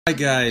Hi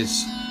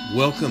guys,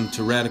 welcome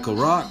to Radical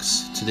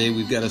Rocks. Today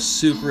we've got a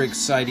super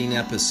exciting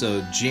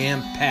episode,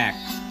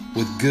 jam-packed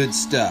with good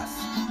stuff.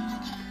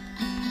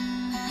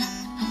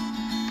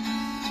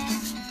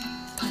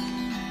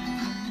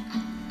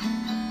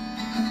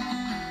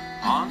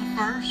 On the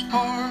first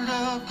part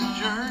of the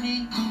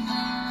journey,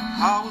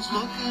 I was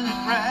looking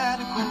at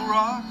radical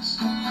rocks.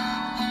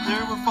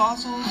 There were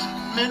fossils,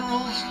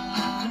 minerals,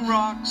 and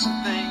rocks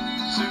and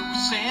things. There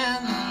was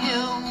sand and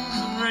hills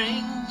and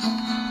rings.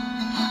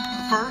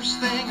 The first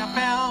thing I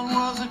found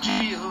was a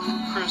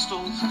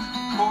geocrystals,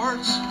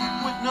 quartz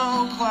with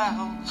no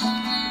clouds.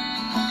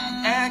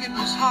 Agate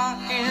was hot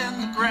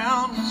and the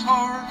ground was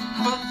hard,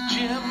 but the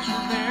gems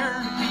were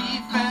there to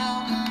be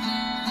found.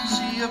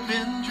 See, I've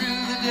been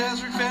through the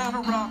desert, found a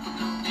rock with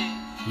no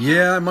name.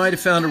 Yeah, I might have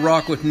found a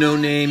rock with no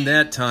name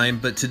that time,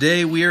 but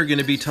today we are going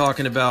to be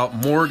talking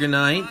about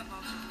morganite,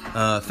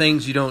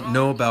 things you don't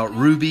know about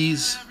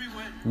rubies.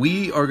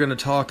 We are going to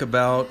talk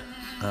about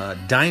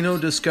dino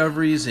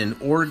discoveries in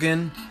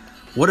Oregon.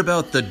 What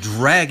about the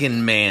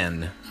Dragon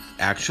Man?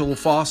 Actual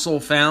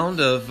fossil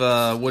found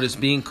of what is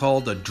being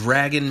called a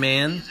Dragon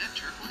Man,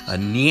 a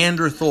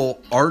Neanderthal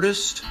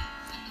artist,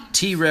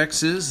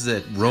 T-Rexes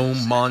that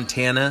roam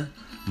Montana,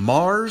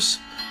 Mars,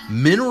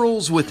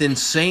 minerals with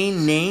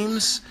insane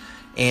names,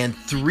 and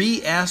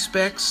 3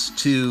 aspects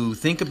to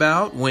think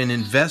about when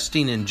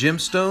investing in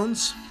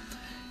gemstones.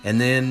 And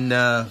then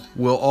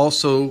we'll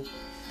also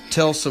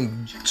tell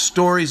some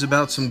stories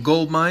about some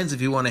gold mines if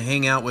you want to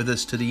hang out with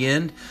us to the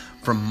end,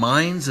 from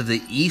mines of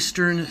the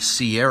Eastern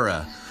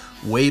Sierra.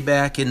 Way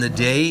back in the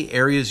day,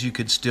 areas you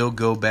could still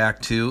go back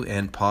to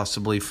and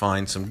possibly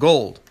find some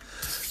gold.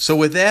 So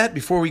with that,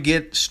 before we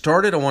get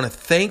started, I want to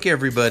thank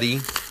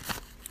everybody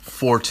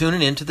for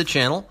tuning into the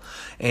channel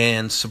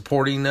and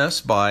supporting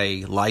us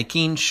by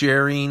liking,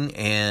 sharing,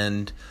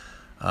 and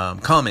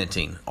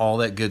commenting, all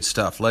that good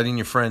stuff, letting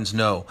your friends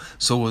know.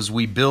 So as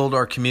we build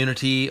our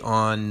community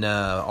on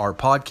our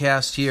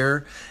podcast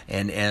here,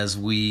 and as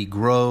we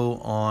grow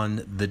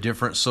on the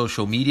different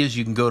social medias,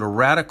 you can go to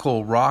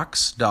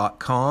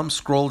radicalrocks.com,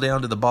 scroll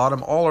down to the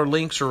bottom. All our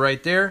links are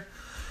right there.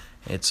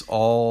 It's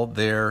all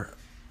there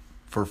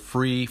for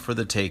free for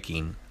the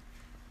taking.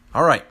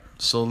 All right,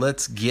 so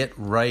let's get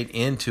right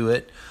into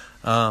it.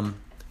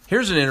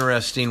 Here's an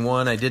interesting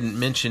one I didn't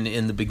mention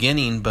in the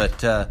beginning,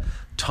 but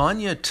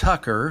Tanya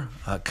Tucker,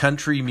 a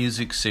country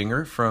music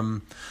singer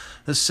from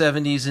the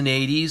 70s and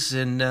 80s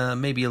and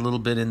maybe a little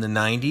bit in the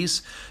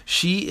 90s.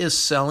 She is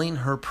selling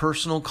her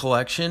personal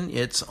collection.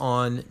 It's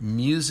on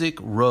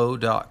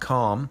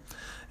musicrow.com.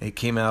 It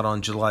came out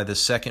on July the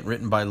 2nd,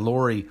 written by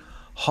Lori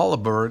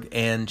Holleberg,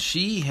 and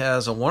she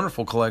has a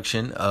wonderful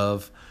collection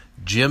of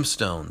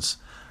gemstones.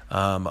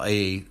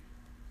 A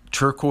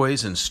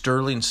turquoise and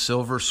sterling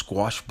silver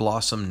squash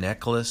blossom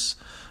necklace,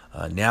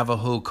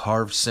 Navajo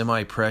carved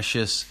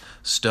semi-precious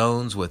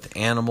stones with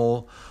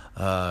little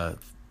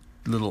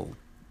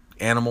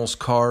animals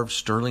carved,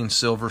 sterling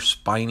silver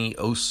spiny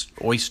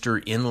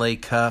oyster inlay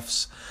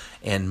cuffs,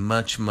 and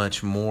much,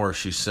 much more.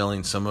 She's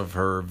selling some of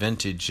her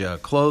vintage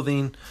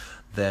clothing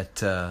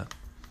that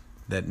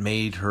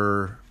made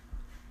her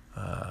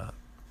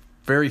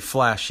very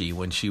flashy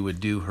when she would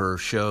do her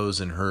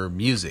shows and her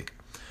music.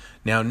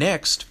 Now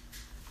next,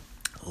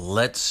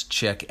 let's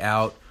check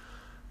out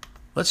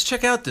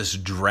this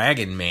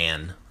Dragon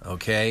Man,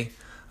 okay?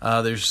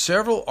 There's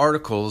several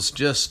articles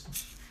just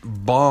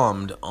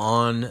bombed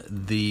on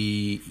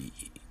the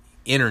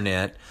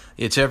internet.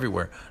 It's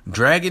everywhere.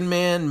 Dragon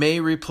Man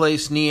may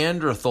replace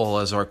Neanderthal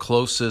as our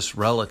closest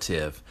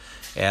relative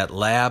at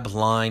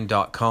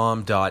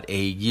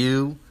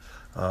labline.com.au.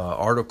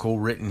 Article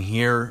written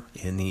here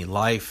in the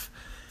Life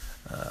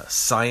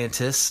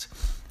Scientist.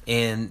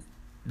 And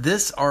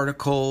this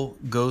article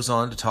goes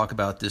on to talk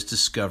about this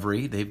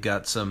discovery. They've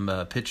got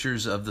some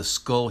pictures of the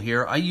skull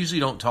here. I usually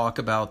don't talk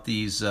about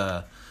these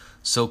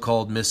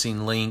so-called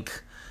missing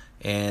link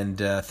and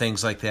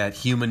things like that,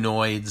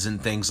 humanoids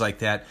and things like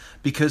that,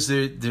 because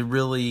they're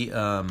really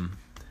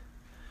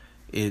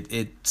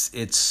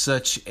it's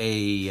such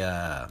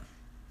a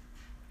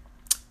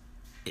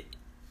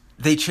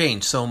they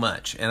change so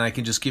much. And I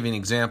can just give you an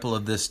example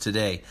of this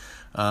today.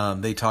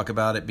 They talk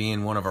about it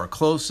being one of our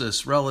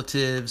closest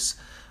relatives.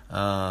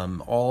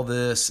 All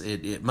this,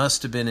 it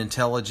must have been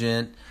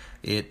intelligent.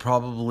 It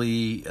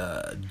probably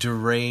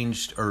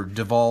deranged or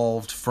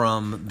devolved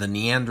from the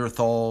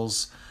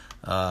Neanderthals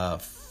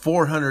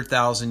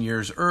 400,000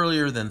 years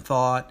earlier than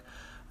thought.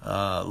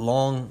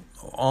 Long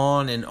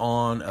on and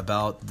on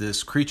about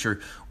this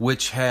creature,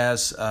 which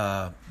has,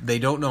 they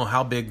don't know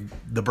how big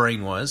the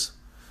brain was.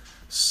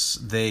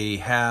 They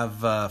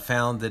have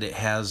found that it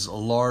has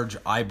large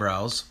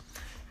eyebrows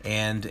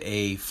and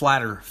a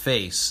flatter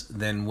face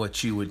than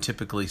what you would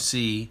typically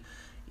see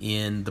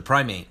in the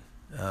primate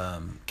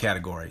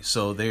category.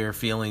 So they're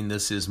feeling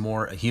this is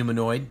more a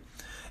humanoid.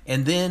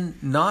 And then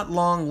not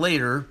long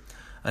later,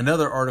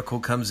 another article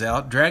comes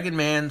out, Dragon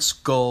Man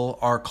skull,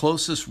 our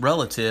closest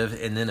relative,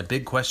 and then a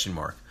big question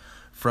mark,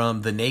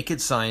 from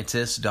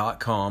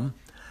thenakedscientist.com.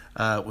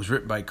 It was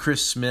written by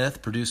Chris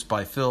Smith, produced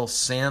by Phil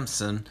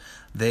Sampson.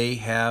 They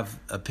have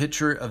a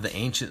picture of the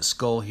ancient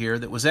skull here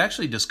that was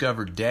actually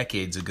discovered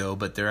decades ago,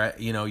 but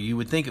you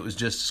would think it was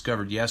just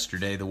discovered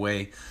yesterday, the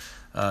way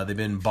they've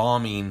been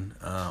bombing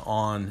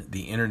on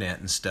the internet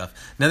and stuff.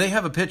 Now they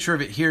have a picture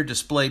of it here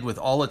displayed with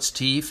all its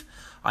teeth.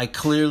 I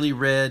clearly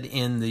read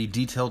in the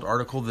detailed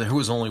article that there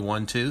was only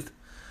one tooth.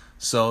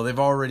 So they've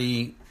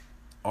already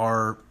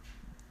are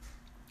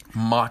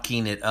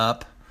mocking it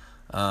up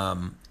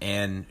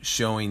and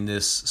showing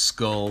this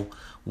skull,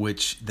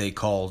 which they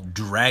call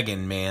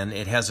Dragon Man.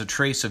 It has a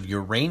trace of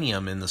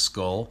uranium in the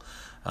skull.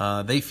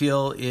 They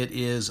feel it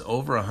is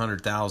over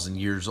 100,000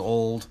 years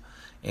old,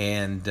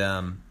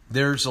 and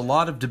there's a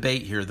lot of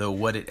debate here, though,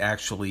 what it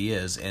actually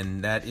is,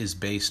 and that is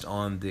based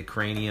on the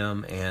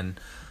cranium and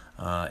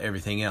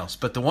everything else.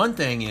 But the one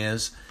thing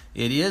is,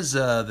 it is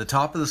the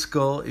top of the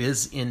skull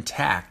is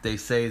intact. They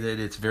say that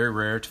it's very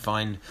rare to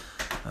find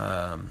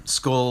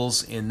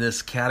skulls in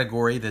this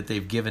category, that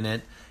they've given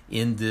it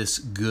in this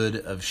good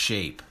of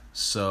shape.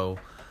 So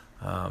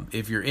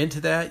if you're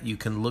into that, you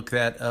can look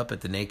that up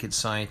at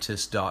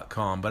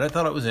thenakedscientist.com. But I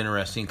thought it was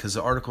interesting because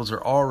the articles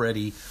are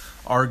already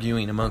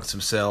arguing amongst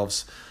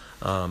themselves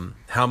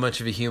how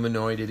much of a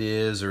humanoid it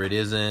is or it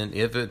isn't,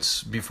 if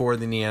it's before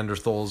the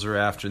Neanderthals or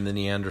after the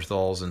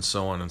Neanderthals, and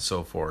so on and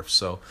so forth.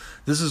 So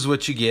this is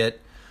what you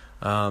get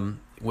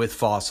with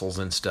fossils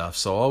and stuff.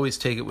 So always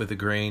take it with a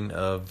grain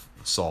of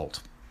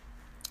salt.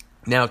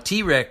 Now,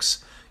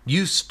 T-Rex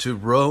used to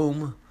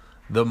roam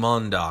the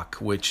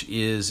Monadnock, which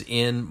is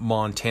in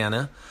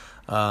Montana.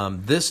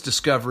 This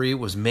discovery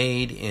was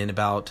made in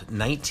about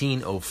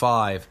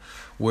 1905,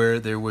 where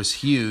there was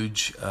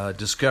huge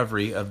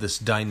discovery of this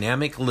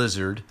dynamic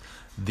lizard,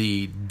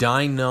 the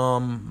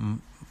Deimosaurus,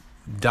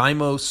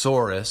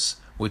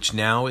 which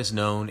now is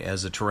known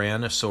as a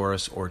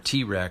Tyrannosaurus or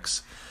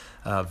T-Rex.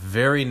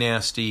 Very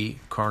nasty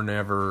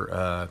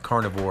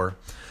carnivore,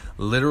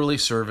 literally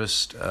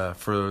serviced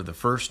for the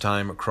first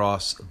time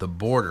across the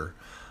border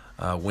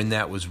when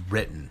that was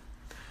written.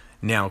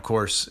 Now, of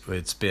course,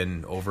 it's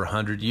been over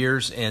 100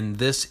 years, and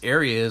this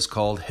area is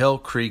called Hell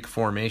Creek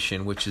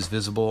Formation, which is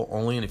visible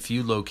only in a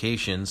few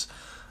locations,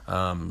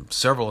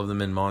 several of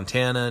them in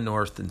Montana,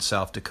 North and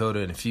South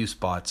Dakota, and a few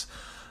spots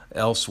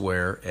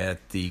elsewhere.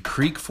 At the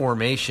Creek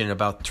Formation,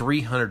 about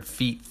 300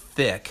 feet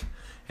thick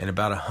and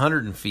about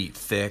 100 feet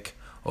thick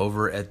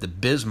over at the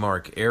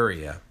Bismarck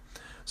area.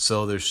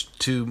 So there's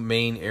two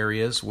main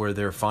areas where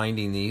they're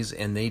finding these,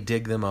 and they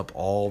dig them up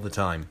all the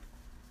time.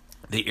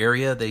 The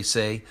area, they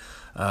say,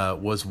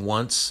 was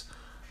once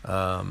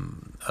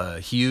a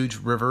huge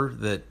river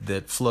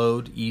that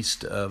flowed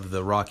east of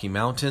the Rocky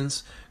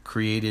Mountains,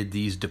 created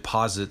these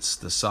deposits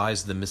the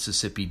size of the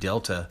Mississippi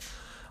Delta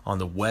on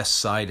the west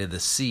side of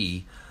the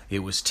sea. It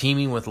was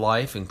teeming with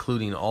life,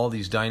 including all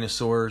these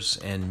dinosaurs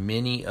and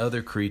many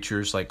other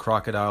creatures like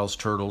crocodiles,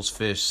 turtles,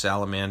 fish,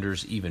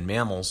 salamanders, even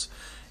mammals.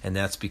 And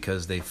that's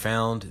because they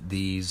found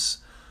these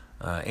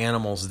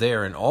animals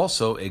there, and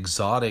also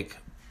exotic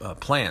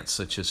plants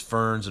such as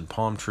ferns and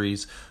palm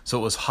trees. So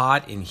it was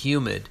hot and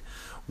humid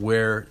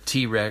where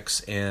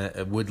T-Rex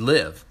would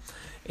live.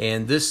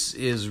 And this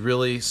is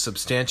really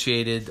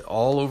substantiated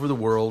all over the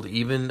world,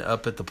 even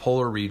up at the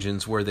polar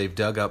regions where they've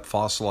dug up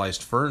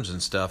fossilized ferns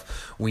and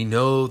stuff. We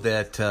know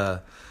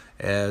that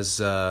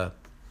as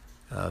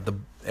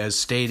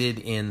stated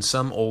in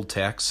some old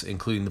texts,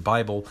 including the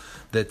Bible,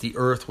 that the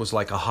earth was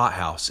like a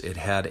hothouse. It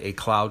had a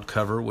cloud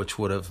cover which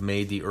would have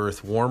made the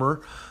earth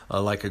warmer,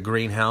 like a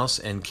greenhouse,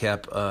 and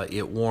kept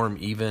it warm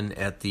even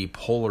at the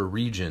polar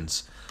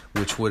regions,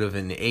 which would have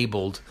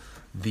enabled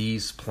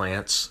these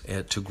plants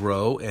to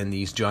grow and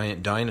these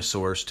giant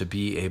dinosaurs to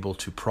be able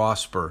to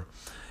prosper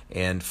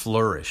and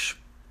flourish.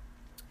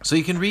 So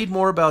you can read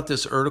more about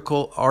this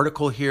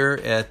article here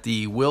at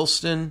the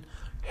Wilson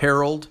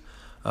Herald,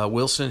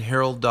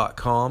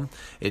 wilsonherald.com.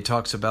 It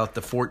talks about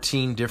the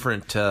 14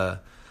 different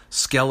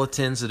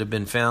skeletons that have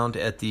been found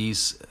at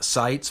these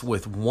sites,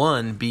 with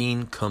one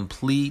being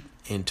complete,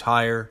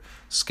 entire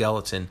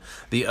skeleton.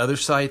 The other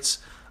sites,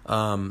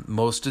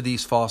 most of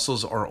these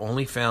fossils are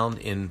only found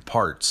in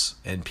parts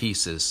and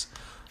pieces,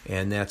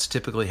 and that's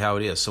typically how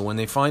it is. So when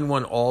they find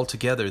one all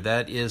together,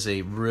 that is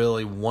a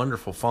really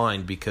wonderful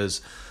find,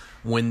 because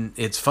when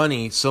it's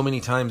funny, so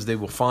many times they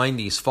will find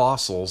these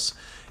fossils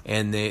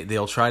and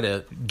they'll try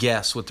to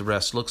guess what the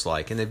rest looks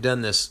like. And they've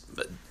done this,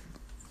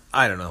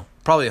 I don't know,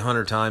 probably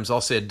 100 times.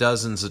 I'll say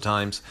dozens of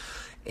times.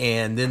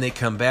 And then they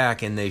come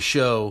back and they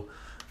show,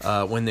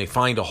 when they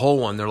find a whole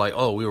one, they're like,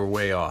 oh, we were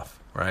way off,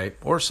 right?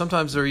 Or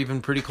sometimes they're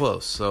even pretty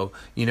close. So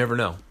you never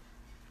know.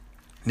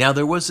 Now,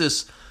 there was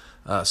this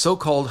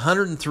so-called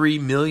 103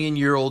 million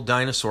year old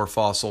dinosaur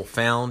fossil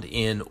found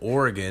in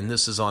Oregon.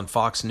 This is on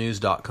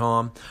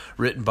foxnews.com,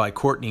 written by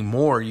Courtney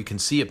Moore. You can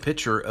see a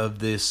picture of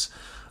this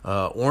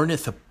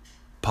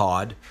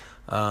ornithopod,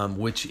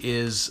 which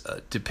is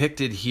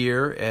depicted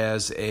here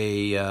as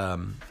a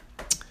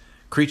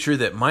creature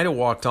that might have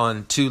walked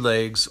on 2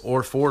 legs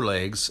or 4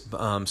 legs.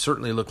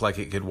 Certainly looked like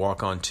it could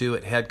walk on 2.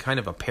 It had kind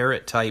of a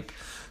parrot-type,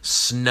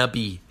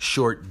 snubby,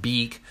 short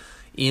beak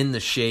in the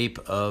shape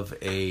of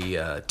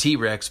a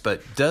T-Rex,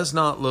 but does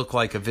not look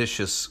like a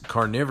vicious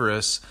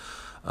carnivorous.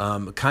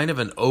 Kind of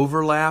an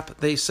overlap,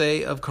 they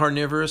say, of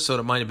carnivorous, so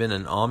it might have been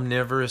an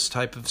omnivorous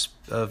type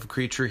of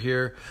creature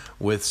here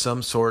with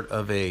some sort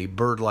of a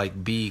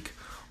bird-like beak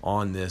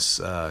on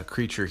this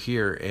creature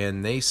here.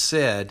 And they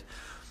said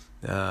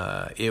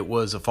it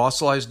was a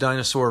fossilized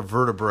dinosaur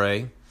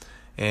vertebrae,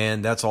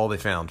 and that's all they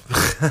found.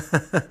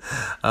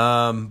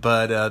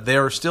 But they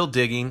are still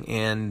digging,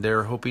 and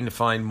they're hoping to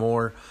find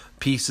more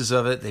pieces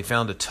of it. They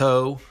found a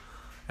toe,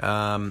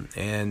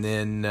 and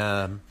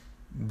then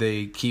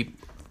they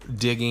keep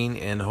digging,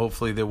 and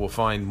hopefully they will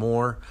find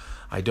more.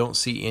 I don't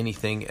see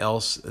anything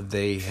else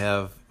they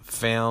have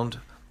found.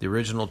 The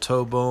original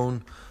toe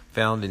bone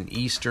found in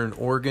eastern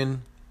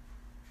Oregon.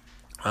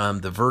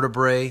 The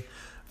vertebrae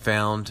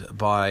found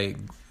by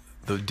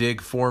the dig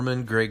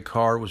foreman, Greg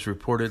Carr, was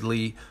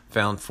reportedly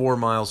found 4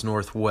 miles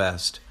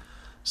northwest.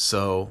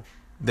 So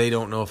they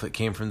don't know if it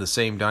came from the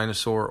same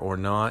dinosaur or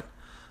not,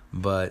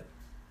 but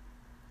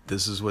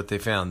this is what they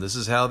found. This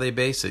is how they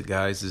base it,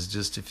 guys, is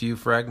just a few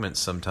fragments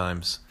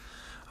sometimes.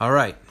 All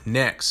right,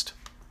 next,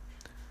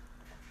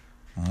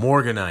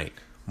 morganite.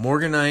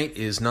 Morganite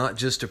is not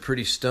just a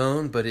pretty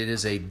stone, but it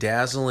is a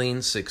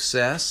dazzling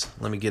success.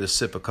 Let me get a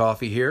sip of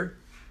coffee here.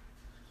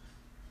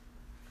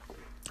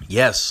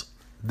 Yes,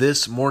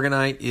 this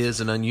morganite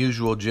is an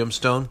unusual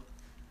gemstone.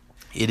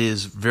 It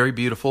is very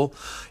beautiful.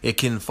 It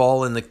can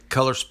fall in the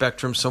color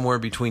spectrum somewhere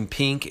between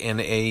pink and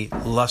a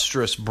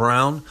lustrous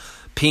brown.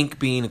 Pink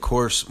being, of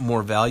course,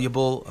 more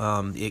valuable.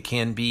 It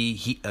can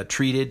be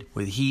treated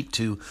with heat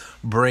to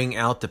bring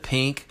out the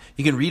pink.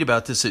 You can read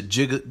about this at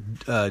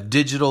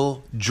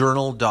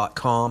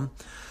digitaljournal.com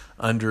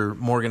under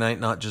morganite,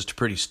 not just a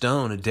pretty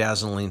stone, a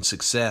dazzling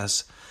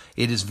success.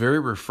 It is very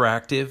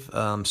refractive,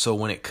 so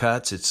when it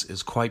cuts,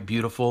 it's quite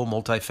beautiful,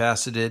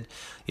 multifaceted.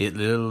 It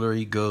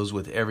literally goes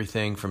with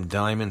everything from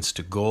diamonds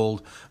to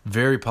gold.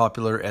 Very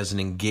popular as an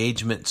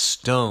engagement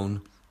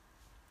stone,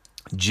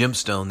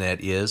 gemstone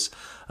that is.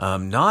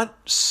 Not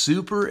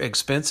super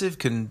expensive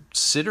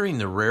considering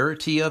the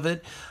rarity of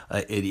it.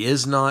 It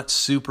is not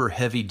super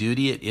heavy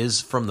duty. It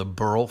is from the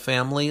Burl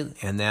family,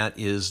 and that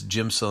is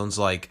gemstones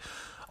like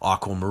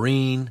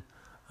aquamarine.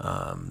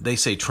 They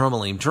say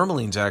tourmaline.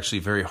 Tourmaline's actually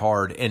very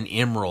hard, and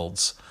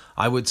emeralds.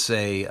 I would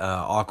say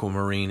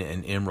aquamarine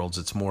and emeralds.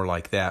 It's more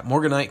like that.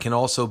 Morganite can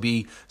also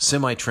be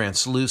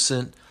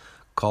semi-translucent,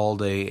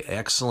 called a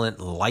excellent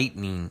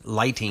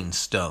lighting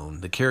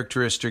stone. The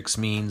characteristics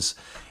means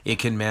it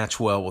can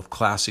match well with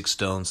classic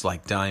stones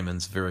like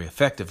diamonds very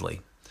effectively.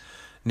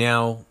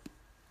 Now,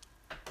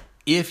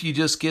 if you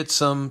just get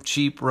some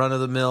cheap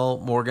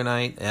run-of-the-mill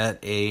morganite at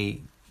a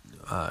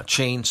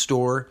chain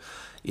store,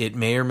 it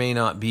may or may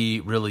not be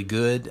really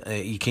good.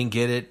 You can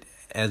get it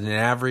at an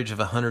average of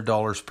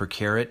 $100 per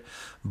carat,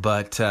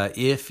 but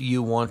if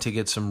you want to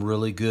get some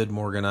really good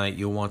morganite,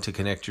 you'll want to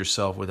connect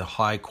yourself with a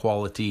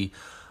high-quality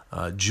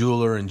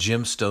jeweler and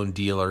gemstone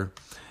dealer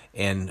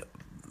and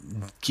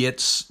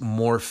gets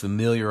more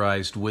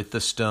familiarized with the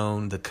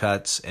stone, the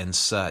cuts, and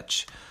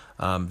such.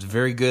 It's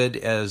very good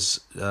as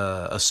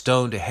a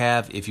stone to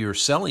have if you're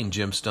selling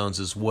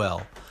gemstones as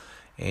well.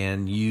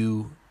 And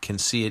you can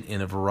see it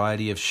in a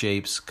variety of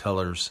shapes,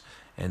 colors,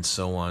 and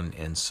so on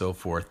and so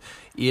forth.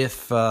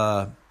 If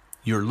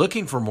you're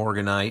looking for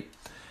morganite,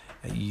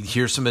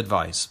 here's some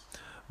advice.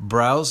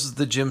 Browse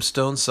the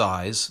gemstone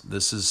size.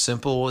 This is the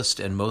simplest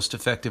and most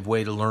effective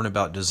way to learn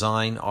about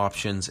design,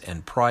 options,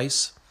 and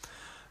price.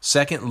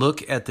 Second,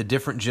 look at the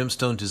different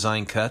gemstone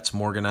design cuts.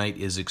 Morganite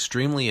is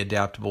extremely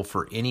adaptable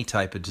for any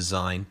type of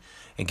design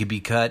and can be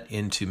cut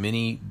into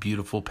many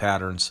beautiful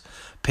patterns.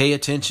 Pay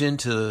attention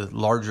to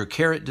larger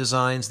carat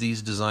designs.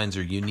 These designs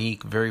are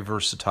unique, very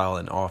versatile,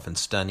 and often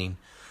stunning.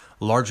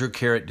 Larger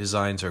carat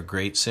designs are a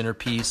great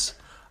centerpiece.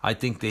 I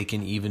think they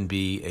can even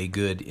be a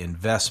good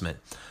investment.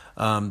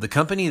 The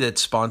company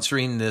that's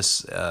sponsoring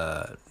this,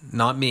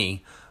 not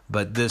me,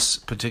 but this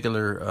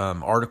particular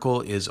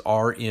article is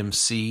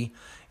RMC,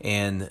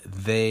 and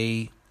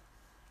they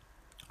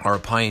are a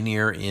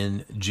pioneer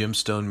in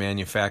gemstone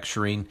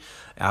manufacturing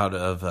out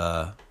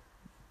of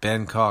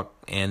Bangkok,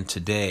 and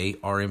today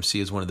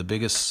RMC is one of the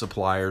biggest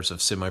suppliers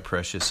of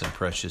semi-precious and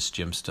precious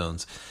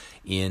gemstones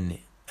in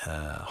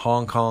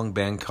Hong Kong,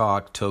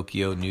 Bangkok,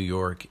 Tokyo, New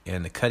York,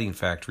 and the cutting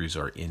factories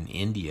are in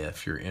India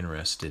if you're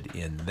interested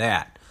in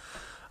that.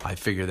 I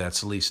figure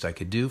that's the least I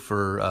could do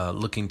for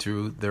looking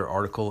through their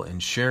article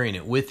and sharing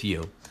it with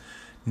you.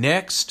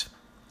 Next,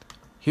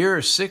 here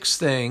are 6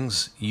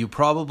 things you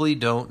probably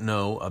don't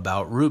know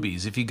about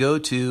rubies. If you go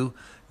to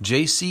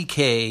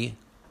JCK,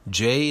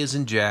 J as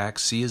in Jack,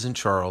 C as in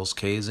Charles,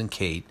 K as in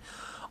Kate,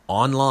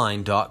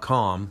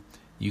 online.com,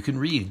 you can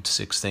read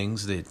 6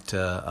 things that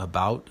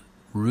about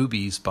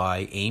rubies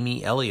by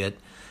Amy Elliott.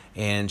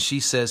 And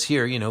she says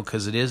here,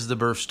 because it is the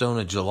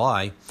birthstone of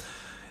July,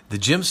 the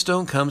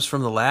gemstone comes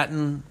from the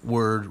Latin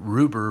word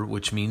rubor,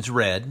 which means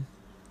red.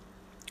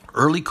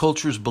 Early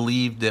cultures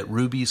believed that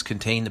rubies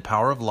contained the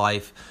power of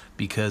life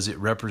because it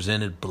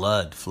represented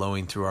blood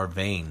flowing through our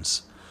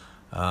veins.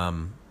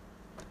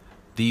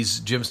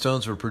 These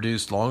gemstones were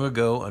produced long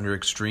ago under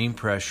extreme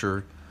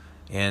pressure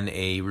and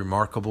a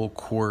remarkable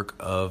quirk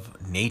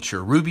of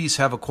nature. Rubies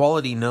have a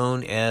quality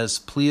known as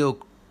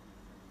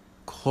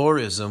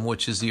pleochlorism,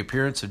 which is the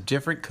appearance of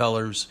different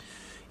colors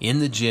in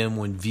the gem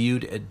when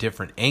viewed at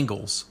different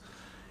angles.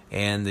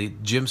 And the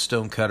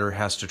gemstone cutter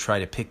has to try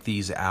to pick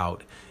these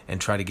out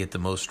and try to get the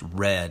most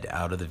red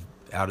out of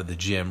the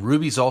gem.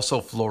 Ruby's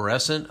also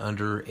fluorescent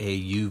under a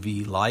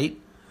UV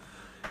light,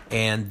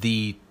 and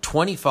the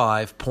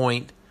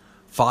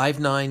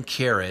 25.59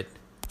 carat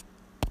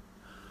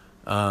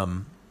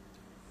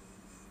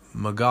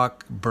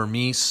Magok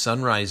Burmese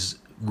Sunrise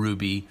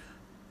ruby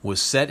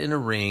was set in a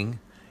ring,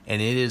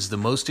 and it is the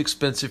most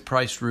expensive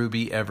priced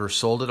ruby ever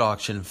sold at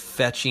auction,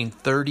 fetching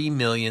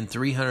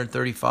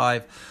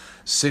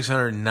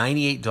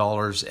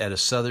 $30,335,698 at a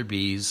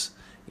Sotheby's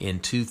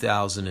in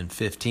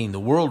 2015. The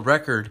world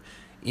record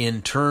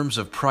in terms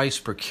of price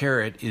per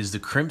carat is the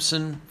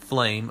Crimson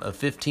Flame of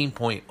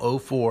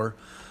 15.04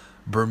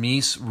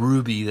 Burmese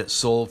ruby that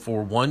sold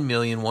for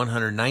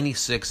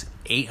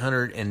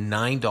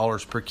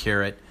 $1,196,809 per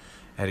carat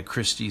at a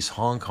Christie's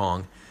Hong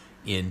Kong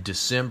in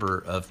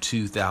December of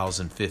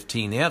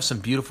 2015. They have some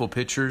beautiful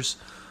pictures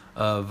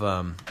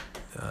of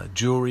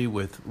jewelry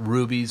with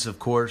rubies, of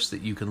course,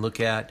 that you can look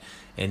at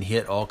and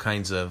hit all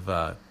kinds of,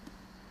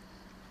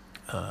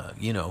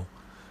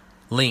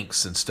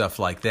 links and stuff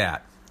like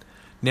that.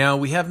 Now,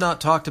 we have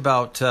not talked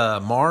about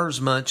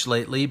Mars much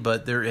lately,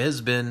 but there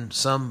has been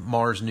some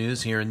Mars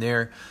news here and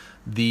there.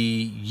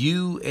 The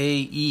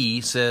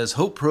UAE says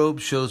Hope Probe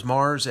shows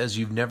Mars as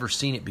you've never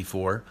seen it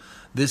before.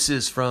 This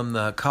is from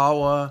the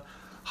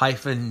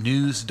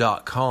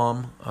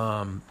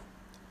kawa-news.com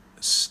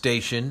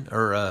station,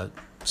 or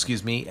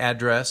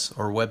address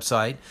or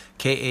website,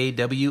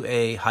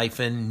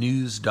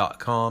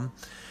 kawa-news.com.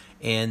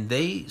 And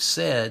they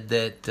said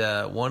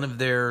that one of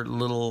their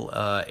little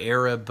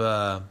Arab,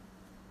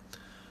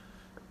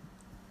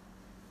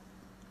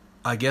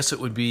 I guess it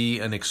would be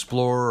an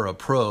explorer, a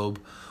probe,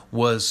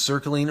 was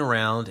circling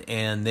around,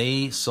 and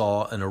they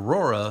saw an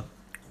aurora,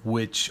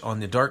 which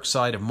on the dark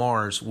side of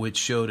Mars, which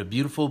showed a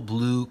beautiful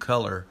blue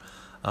color,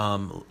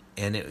 and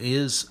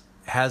it's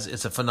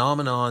a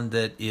phenomenon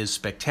that is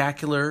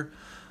spectacular,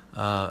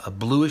 a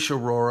bluish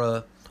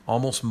aurora,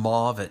 almost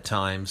mauve at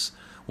times,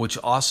 which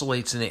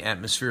oscillates in the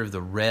atmosphere of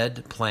the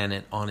red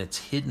planet on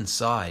its hidden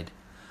side,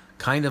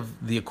 kind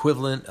of the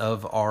equivalent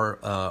of our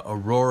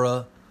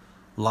aurora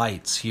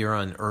lights here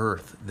on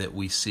Earth that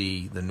we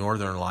see, the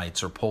northern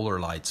lights or polar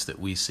lights that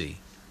we see.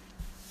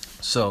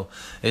 So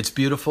it's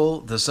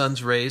beautiful. The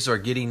sun's rays are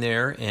getting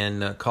there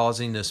and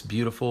causing this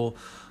beautiful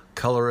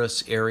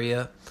colorless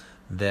area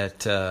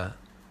that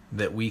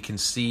we can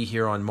see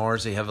here on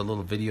Mars. They have a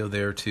little video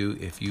there too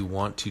if you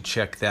want to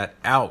check that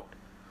out.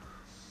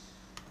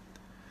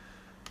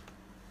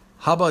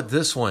 How about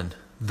this one?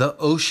 The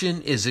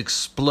ocean is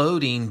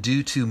exploding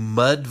due to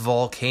mud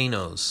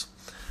volcanoes.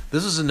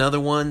 This is another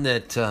one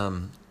that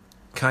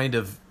kind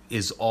of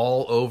is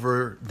all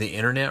over the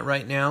internet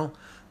right now.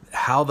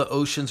 How the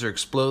oceans are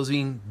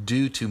exploding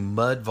due to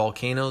mud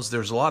volcanoes.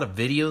 There's a lot of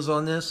videos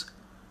on this.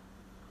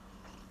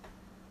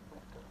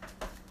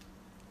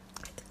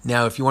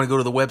 Now, if you want to go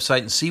to the website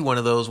and see one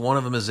of those, one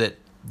of them is at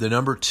the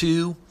number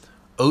 2,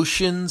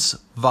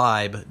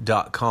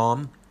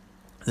 oceansvibe.com.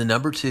 The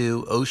number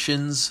 2,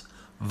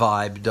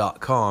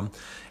 oceansvibe.com.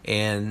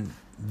 And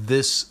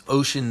this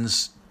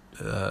Oceans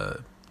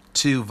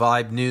 2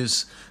 Vibe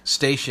News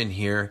station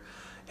here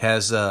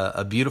has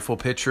a beautiful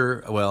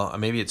picture, well,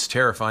 maybe it's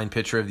terrifying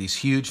picture of these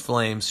huge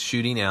flames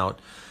shooting out.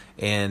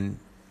 And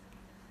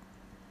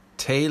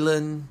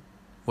Taylin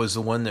was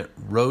the one that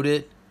wrote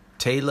it.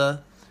 Tayla,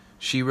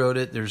 she wrote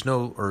it.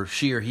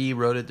 She or he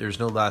wrote it. There's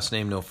no last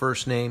name, no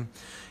first name.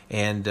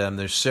 And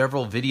there's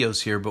several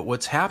videos here. But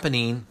what's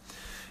happening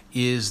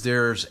is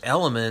there's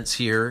elements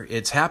here.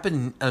 It's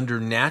happened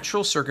under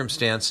natural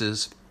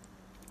circumstances.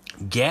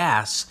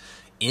 Gas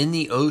in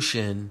the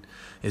ocean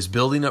is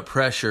building up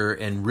pressure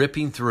and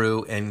ripping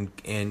through and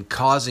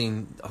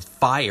causing a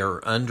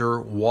fire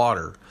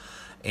underwater.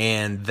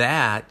 And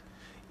that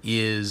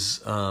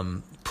is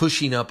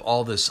pushing up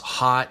all this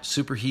hot,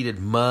 superheated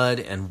mud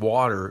and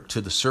water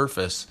to the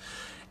surface.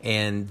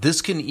 And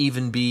this can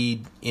even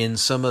be in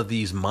some of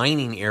these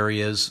mining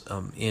areas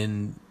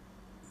in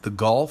the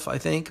Gulf, I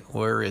think.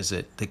 Where is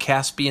it? The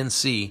Caspian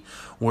Sea,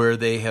 where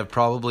they have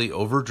probably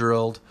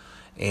over-drilled,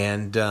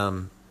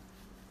 and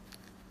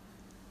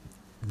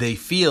they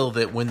feel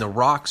that when the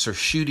rocks are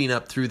shooting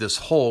up through this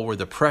hole where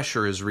the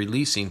pressure is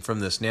releasing from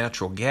this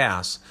natural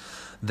gas,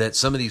 that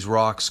some of these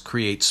rocks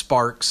create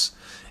sparks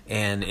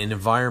and an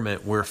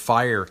environment where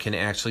fire can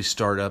actually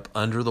start up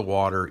under the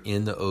water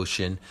in the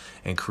ocean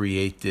and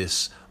create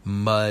this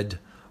mud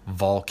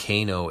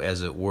volcano,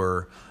 as it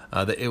were.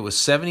 It was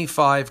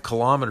 75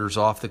 kilometers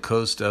off the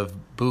coast of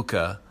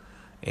Buka,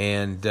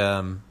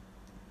 and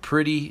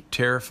pretty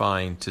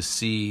terrifying to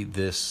see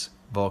this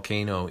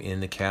volcano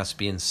in the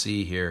Caspian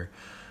Sea here,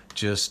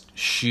 just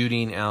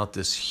shooting out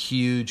this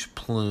huge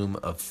plume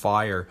of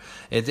fire.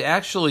 It's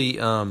actually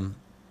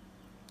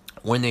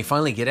when they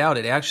finally get out,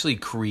 it actually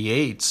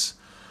creates,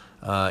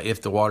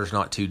 if the water's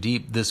not too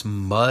deep, this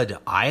mud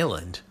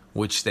island,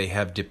 which they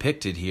have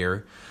depicted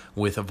here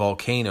with a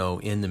volcano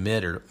in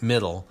the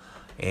middle.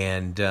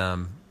 And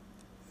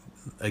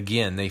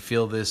again, they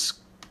feel this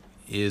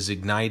is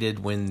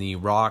ignited when the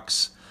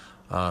rocks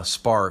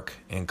spark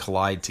and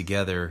collide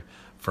together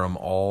from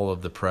all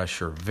of the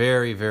pressure.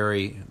 Very,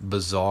 very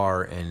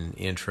bizarre and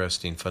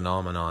interesting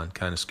phenomenon,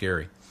 kind of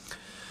scary.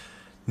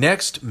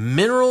 Next,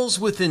 minerals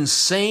with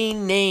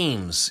insane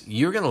names.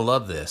 You're going to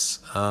love this.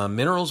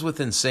 Minerals with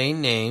insane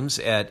names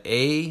at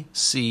ACSH.org,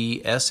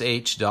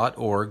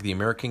 the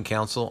American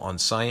Council on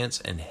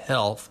Science and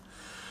Health.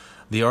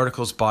 The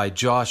article's by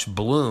Josh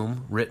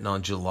Bloom, written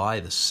on July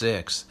the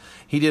 6th.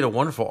 He did a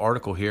wonderful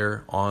article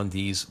here on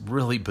these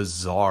really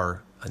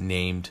bizarre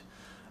named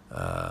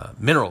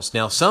minerals.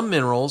 Now, some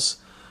minerals,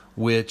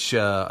 which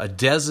a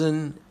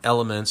dozen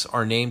elements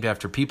are named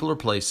after people or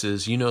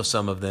places. You know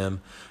some of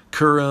them.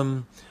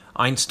 Curium,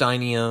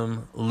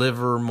 Einsteinium,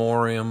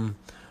 Livermorium,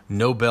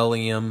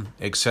 Nobelium,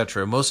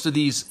 etc. Most of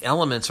these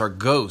elements are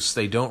ghosts.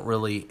 They don't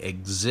really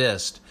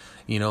exist.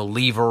 You know,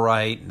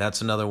 Leverite,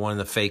 that's another one of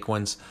the fake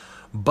ones.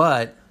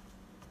 But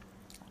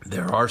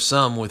there are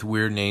some with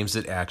weird names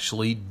that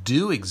actually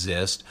do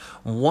exist.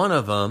 One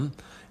of them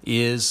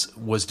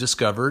was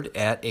discovered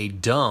at a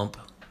dump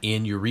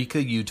in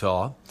Eureka,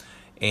 Utah,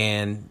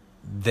 and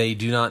they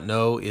do not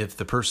know if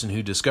the person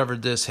who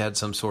discovered this had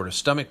some sort of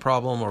stomach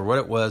problem or what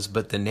it was,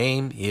 but the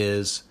name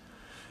is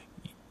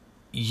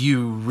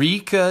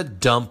Eureka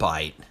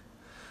Dumpite.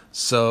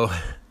 So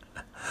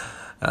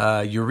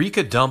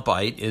Eureka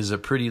Dumpite is a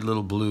pretty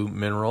little blue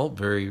mineral,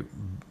 very,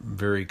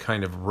 very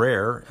kind of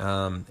rare,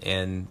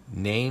 and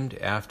named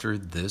after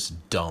this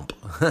dump.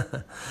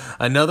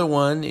 Another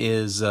one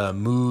is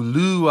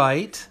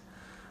Moolooite.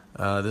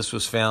 This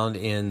was found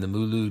in the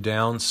Mooloo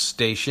Downs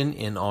Station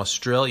in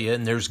Australia.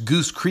 And there's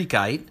Goose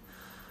Creekite,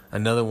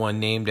 another one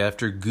named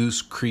after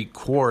Goose Creek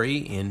Quarry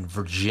in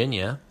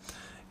Virginia.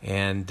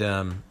 And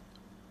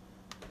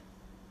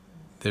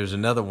there's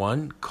another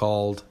one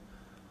called,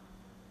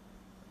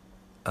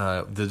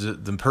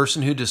 the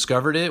person who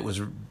discovered it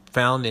was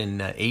found in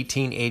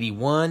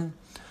 1881.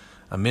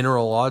 A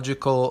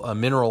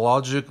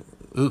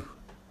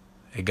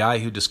guy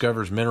who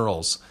discovers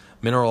minerals,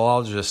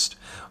 mineralogist.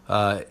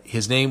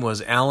 His name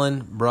was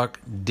Alan Bruck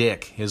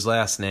Dick, his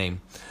last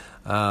name.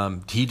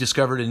 He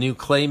discovered a new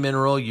clay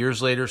mineral.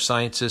 Years later,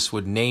 scientists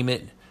would name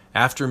it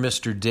after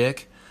Mr.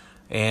 Dick,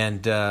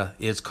 and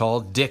it's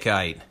called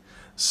Dickite.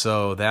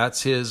 So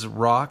that's his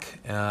rock.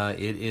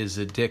 It is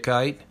a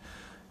Dickite,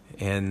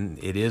 and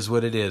it is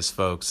what it is,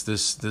 folks.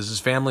 This is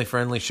a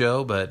family-friendly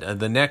show, but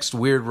the next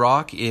weird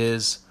rock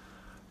is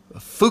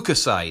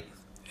Fucusite.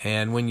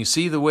 And when you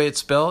see the way it's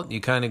spelled, you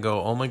kind of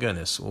go, oh my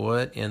goodness,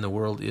 what in the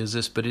world is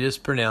this? But it is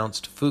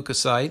pronounced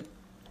Fucusite.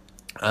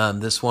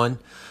 This one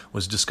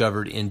was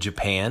discovered in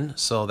Japan,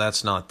 so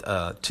that's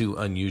not too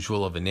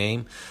unusual of a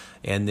name.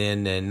 And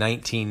then in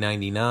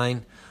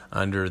 1999,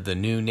 under the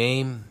new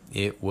name,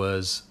 it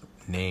was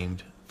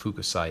named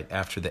Fucusite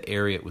after the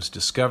area it was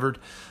discovered.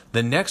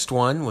 The next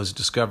one was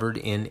discovered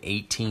in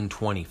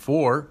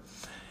 1824,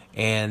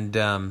 and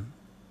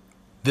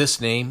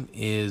this mineral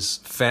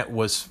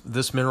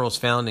is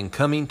found in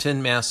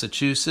Cummington,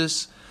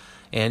 Massachusetts,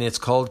 and it's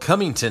called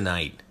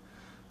Cummingtonite.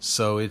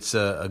 So it's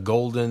a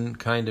golden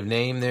kind of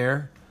name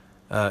there,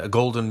 a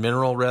golden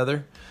mineral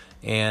rather,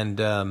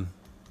 and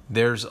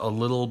there's a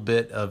little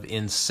bit of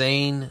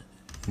insane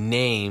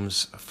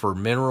names for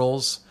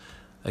minerals.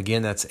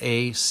 Again, that's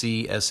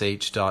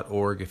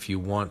acsh.org if you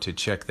want to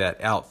check that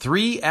out.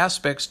 3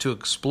 aspects to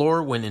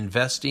explore when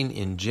investing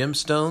in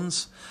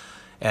gemstones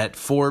at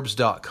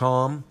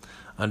Forbes.com.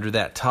 Under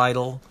that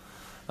title,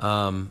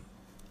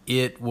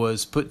 it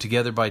was put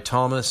together by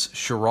Thomas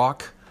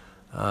Sharrock,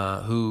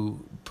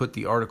 who put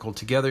the article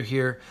together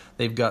here.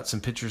 They've got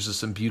some pictures of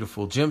some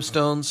beautiful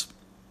gemstones.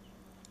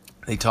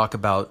 They talk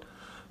about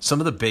some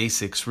of the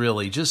basics,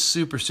 really, just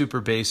super, super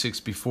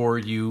basics before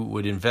you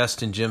would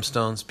invest in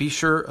gemstones. Be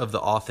sure of the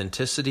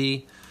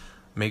authenticity.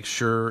 Make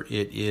sure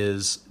it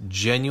is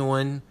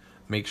genuine.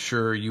 Make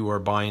sure you are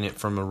buying it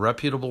from a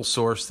reputable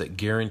source that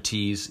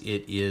guarantees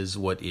it is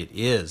what it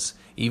is,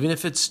 even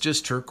if it's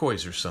just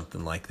turquoise or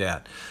something like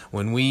that.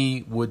 When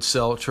we would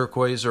sell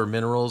turquoise or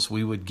minerals,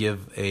 we would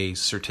give a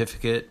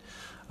certificate,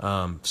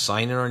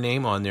 signing our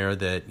name on there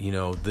that,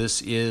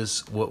 this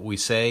is what we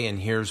say and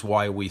here's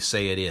why we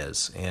say it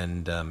is,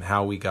 and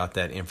how we got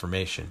that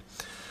information.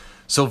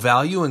 So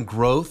value and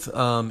growth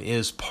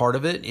is part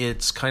of it.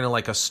 It's kind of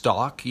like a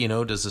stock.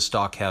 Does the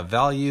stock have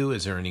value?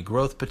 Is there any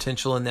growth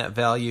potential in that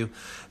value?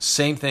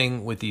 Same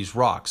thing with these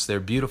rocks.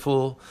 They're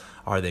beautiful.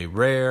 Are they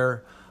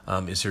rare?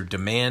 Is there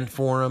demand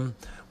for them?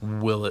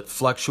 Will it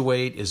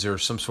fluctuate? Is there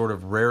some sort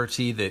of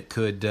rarity that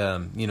could,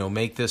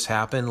 make this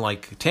happen?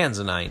 Like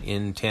Tanzanite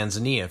in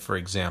Tanzania, for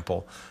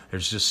example.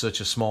 There's just such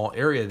a small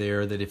area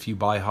there that if you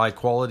buy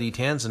high-quality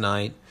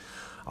Tanzanite,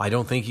 I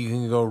don't think you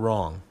can go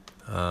wrong.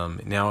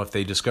 Now, if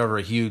they discover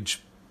a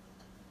huge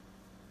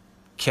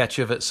catch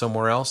of it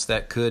somewhere else,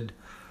 that could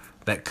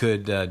that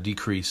could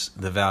decrease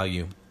the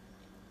value.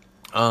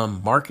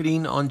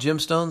 Marketing on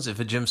gemstones. If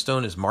a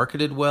gemstone is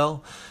marketed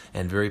well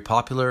and very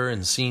popular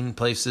and seen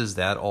places,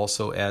 that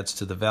also adds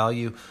to the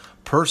value.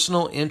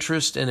 Personal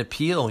interest and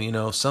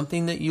appeal,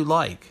 something that you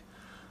like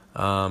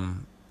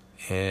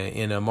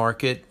in a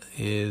market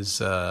is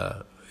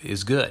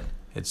good.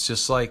 It's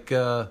just like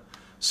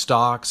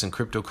stocks and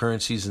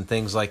cryptocurrencies and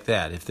things like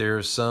that. If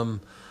there's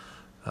some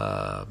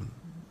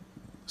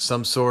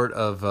sort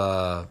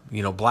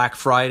of Black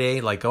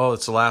Friday, like, oh,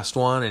 it's the last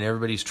one and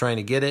everybody's trying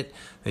to get it,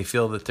 they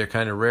feel that they're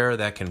kind of rare,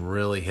 that can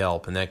really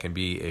help, and that can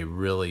be a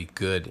really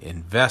good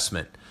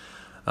investment.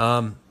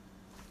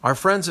 Our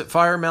friends at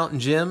Fire Mountain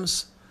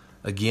Gems,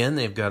 again,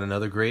 they've got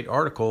another great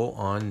article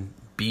on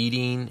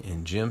beading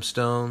and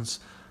gemstones,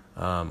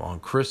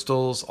 on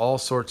crystals, all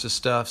sorts of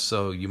stuff,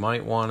 so you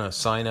might want to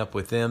sign up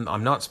with them.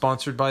 I'm not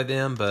sponsored by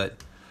them, but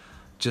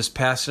just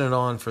passing it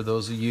on for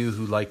those of you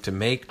who like to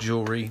make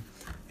jewelry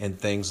and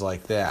things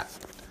like that.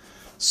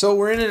 So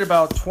we're in at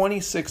about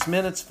 26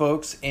 minutes,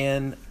 folks,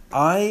 and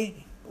I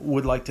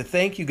would like to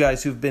thank you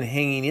guys who've been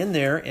hanging in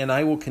there, and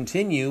I will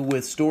continue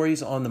with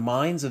stories on the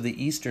mines of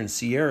the Eastern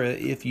Sierra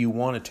if you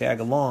want to tag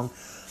along.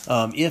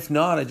 If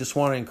not, I just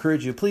want to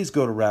encourage you, please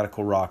go to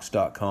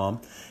RadicalRocks.com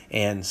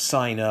and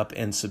sign up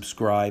and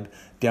subscribe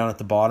down at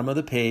the bottom of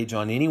the page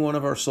on any one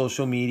of our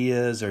social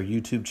medias, our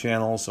YouTube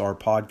channels, our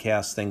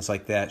podcasts, things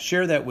like that.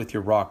 Share that with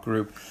your rock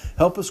group.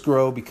 Help us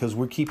grow because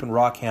we're keeping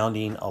rock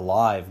hounding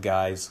alive,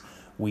 guys.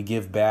 We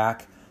give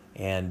back,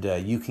 and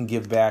you can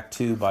give back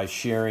too by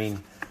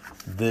sharing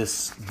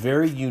this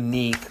very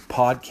unique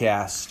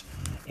podcast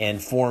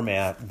and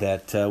format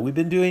that we've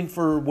been doing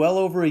for well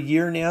over a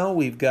year now.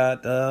 We've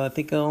got, I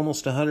think,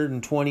 almost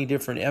 120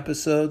 different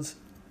episodes,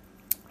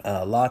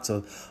 lots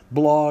of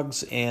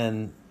blogs,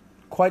 and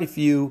quite a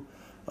few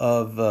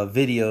of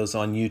videos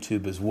on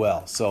YouTube as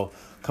well. So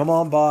come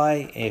on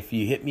by. If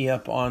you hit me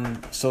up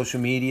on social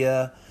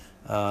media,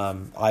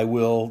 I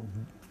will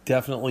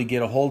definitely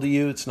get a hold of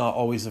you. It's not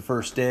always the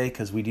first day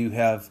because we do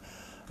have,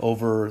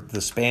 over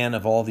the span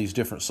of all these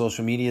different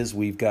social medias,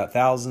 we've got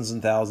thousands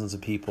and thousands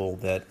of people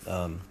that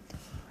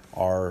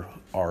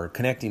are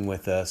connecting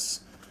with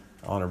us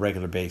on a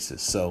regular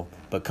basis. So,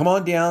 but come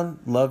on down.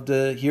 Love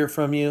to hear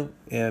from you,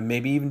 and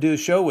maybe even do a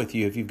show with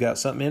you if you've got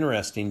something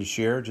interesting to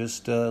share.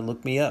 Just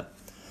look me up.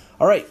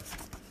 All right.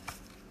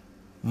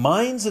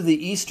 Mines of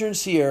the Eastern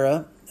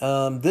Sierra.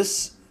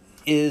 This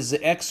is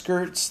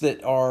excerpts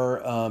that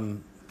are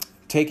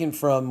taken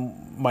from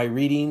my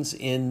readings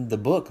in the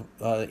book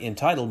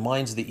entitled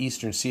Mines of the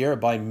Eastern Sierra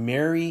by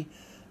Mary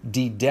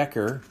D.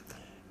 Decker,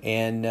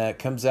 and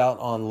comes out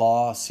on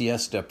La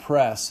Siesta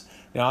Press.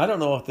 Now, I don't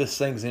know if this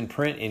thing's in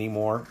print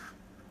anymore.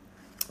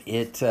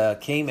 It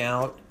came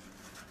out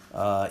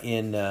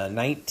in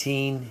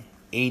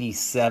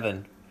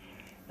 1987.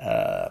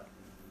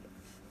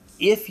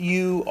 If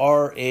you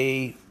are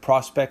a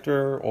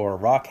prospector or a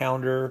rock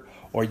hounder,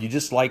 or you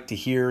just like to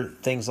hear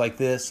things like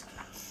this,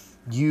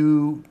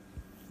 you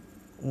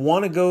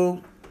want to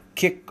go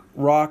kick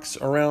rocks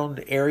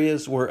around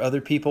areas where other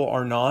people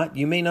are not.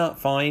 You may not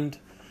find,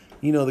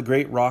 the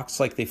great rocks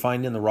like they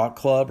find in the rock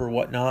club or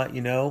whatnot,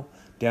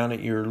 down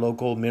at your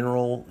local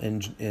mineral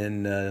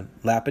and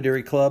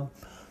lapidary club.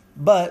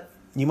 But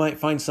you might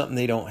find something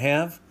they don't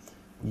have.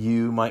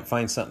 You might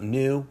find something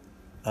new,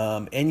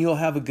 and you'll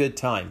have a good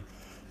time.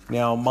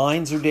 Now,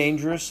 mines are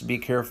dangerous. Be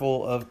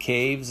careful of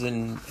caves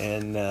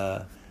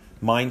and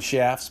mine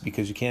shafts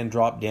because you can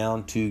drop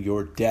down to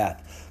your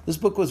death. This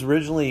book was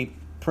originally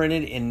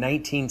printed in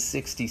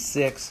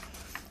 1966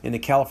 in the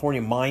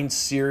California Mines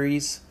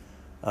series.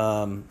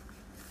 And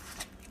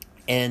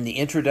the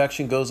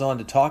introduction goes on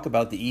to talk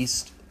about the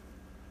Eastern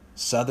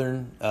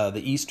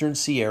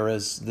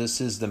Sierras.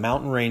 This is the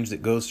mountain range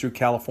that goes through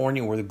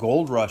California where the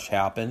gold rush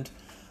happened,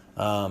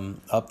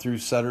 up through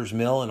Sutter's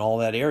Mill and all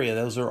that area.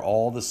 Those are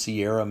all the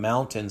Sierra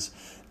Mountains.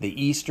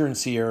 The Eastern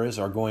Sierras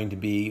are going to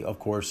be, of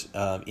course,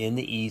 in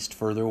the east,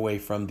 further away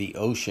from the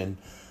ocean.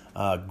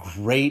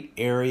 Great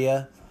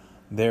area.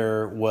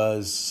 There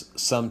was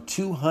some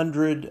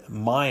 200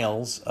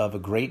 miles of a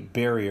Great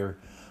Barrier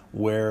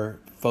where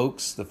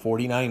folks, the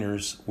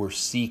 49ers, were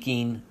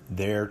seeking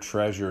their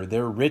treasure,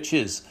 their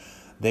riches.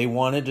 They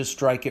wanted to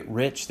strike it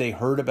rich. They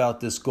heard about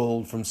this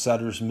gold from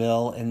Sutter's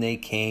Mill, and they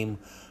came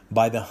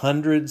by the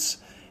hundreds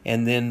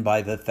and then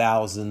by the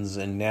thousands,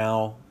 and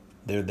now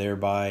they're there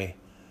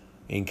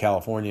in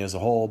California as a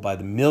whole, by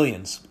the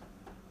millions.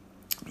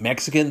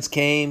 Mexicans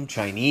came,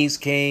 Chinese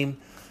came,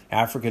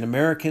 African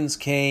Americans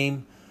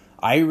came,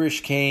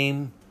 Irish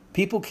came.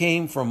 People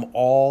came from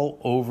all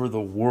over the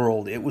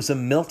world. It was a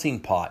melting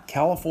pot.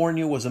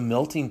 California was a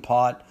melting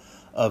pot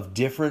of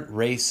different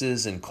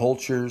races and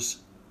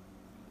cultures,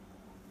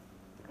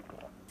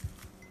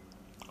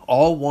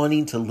 all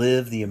wanting to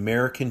live the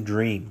American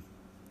dream.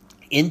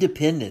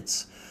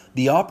 Independence,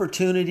 the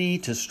opportunity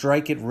to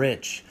strike it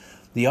rich,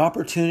 the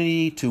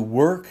opportunity to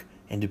work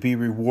and to be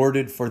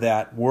rewarded for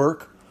that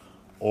work,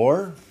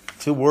 or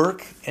to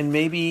work and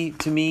maybe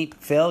to meet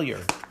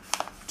failure,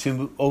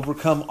 to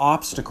overcome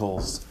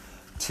obstacles,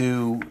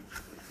 to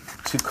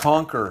to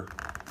conquer,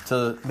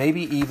 to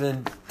maybe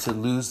even to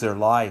lose their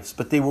lives.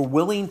 But they were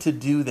willing to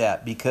do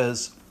that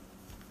because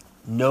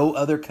no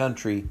other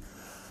country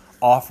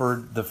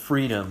offered the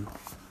freedom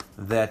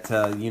that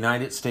the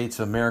United States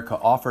of America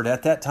offered.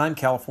 At that time,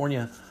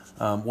 California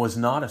was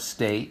not a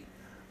state,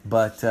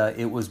 but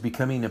it was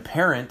becoming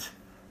apparent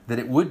that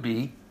it would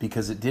be,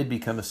 because it did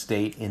become a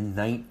state in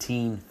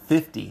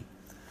 1950.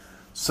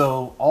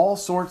 So all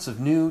sorts of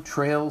new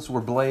trails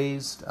were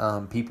blazed.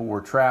 People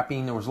were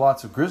trapping. There was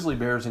lots of grizzly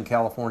bears in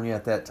California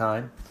at that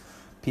time.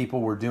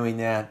 People were doing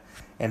that.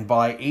 And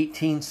by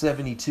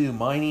 1872,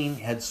 mining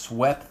had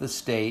swept the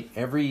state.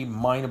 Every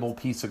mineable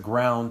piece of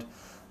ground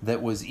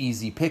that was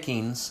easy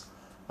pickings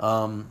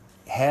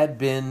had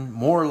been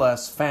more or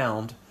less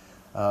found.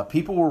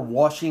 People were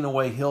washing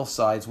away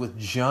hillsides with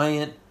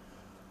giant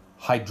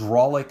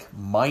hydraulic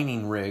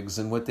mining rigs.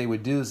 And what they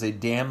would do is they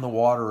dam the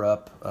water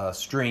up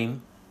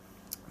stream.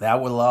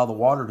 That would allow the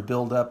water to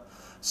build up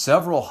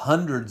several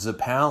hundreds of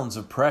pounds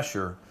of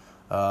pressure,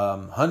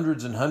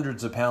 hundreds and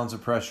hundreds of pounds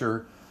of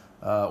pressure,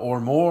 or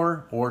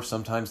more, or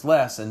sometimes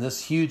less. And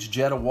this huge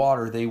jet of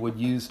water they would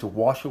use to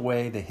wash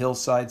away the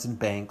hillsides and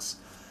banks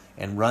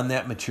and run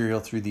that material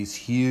through these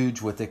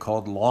huge, what they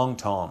called long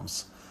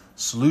toms,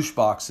 sluice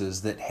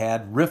boxes that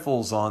had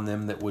riffles on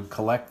them that would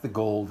collect the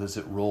gold as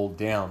it rolled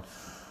down.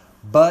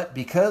 But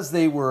because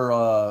they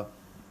were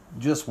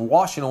just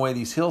washing away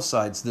these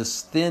hillsides,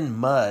 this thin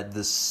mud,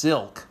 this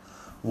silk,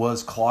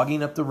 was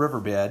clogging up the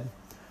riverbed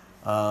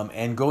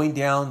and going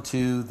down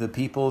to the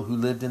people who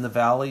lived in the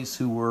valleys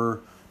who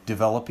were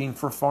developing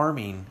for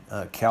farming.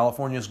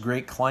 California's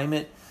great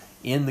climate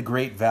in the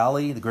Great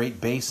Valley, the Great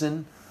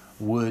Basin,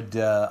 would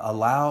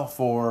allow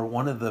for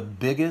one of the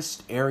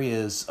biggest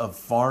areas of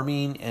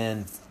farming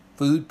and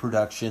food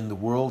production the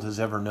world has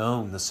ever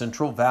known. The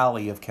Central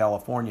Valley of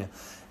California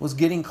was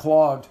getting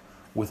clogged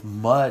with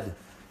mud,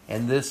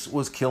 and this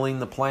was killing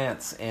the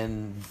plants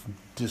and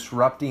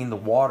disrupting the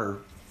water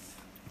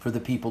for the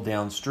people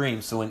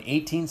downstream. So in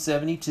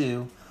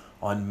 1872,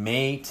 on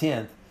May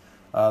 10th,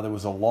 there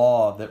was a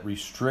law that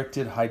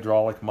restricted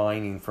hydraulic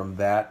mining from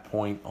that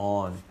point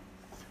on.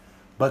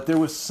 But there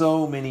were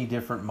so many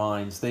different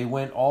mines. They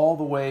went all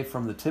the way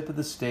from the tip of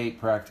the state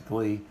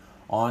practically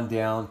on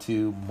down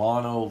to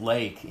Mono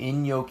Lake,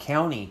 Inyo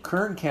County,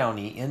 Kern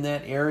County. In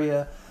that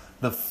area,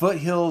 the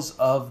foothills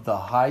of the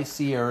high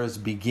Sierras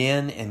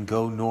begin and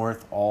go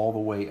north all the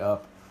way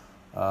up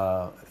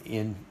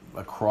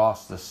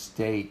across the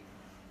state,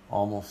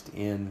 almost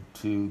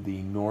into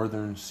the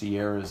northern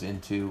Sierras,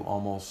 into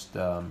almost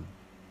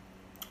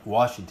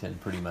Washington,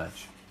 pretty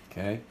much.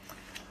 Okay.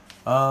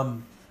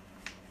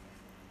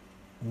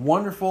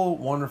 Wonderful,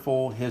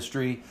 wonderful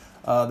history.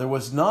 There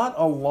was not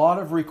a lot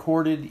of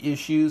recorded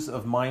issues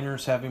of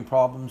miners having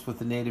problems with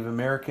the Native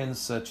Americans,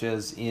 such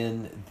as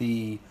in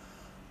the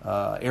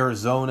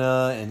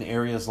Arizona and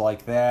areas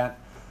like that.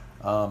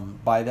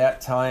 By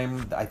that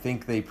time, I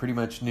think they pretty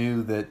much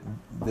knew that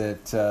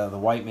the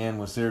white man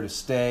was there to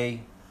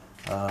stay.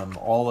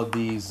 All of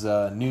these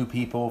new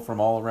people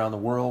from all around the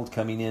world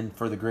coming in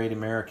for the Great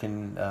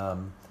American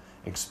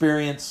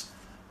experience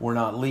were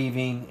not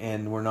leaving,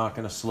 and we're not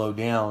going to slow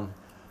down.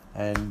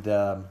 And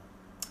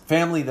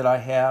family that I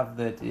have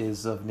that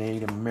is of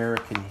Native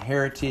American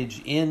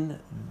heritage in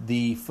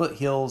the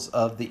foothills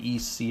of the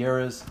East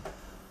Sierras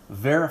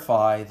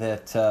verify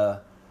that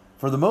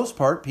for the most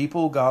part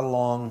people got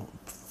along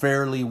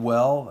fairly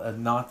well.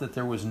 Not that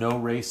there was no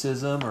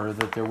racism or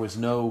that there was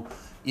no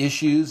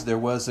issues. There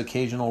was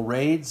occasional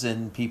raids,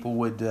 and people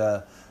would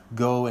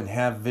go and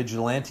have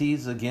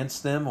vigilantes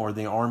against them, or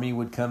the army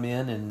would come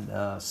in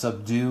and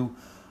subdue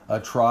a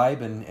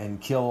tribe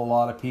and kill a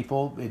lot of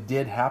people. It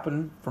did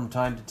happen from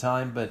time to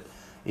time, but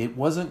it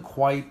wasn't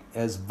quite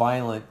as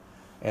violent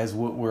as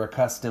what we're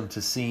accustomed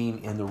to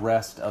seeing in the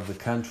rest of the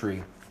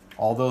country,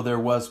 although there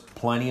was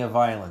plenty of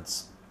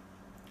violence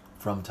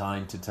from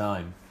time to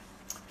time.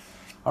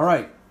 All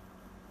right,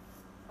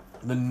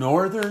 the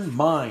northern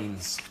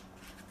mines,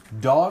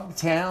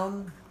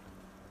 Dogtown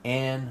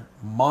and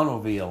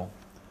Monoville.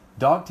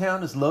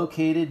 Dogtown is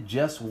located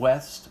just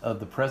west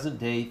of the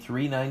present-day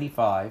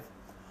 395,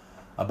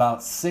 about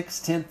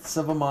 0.6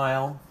 of a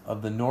mile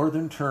of the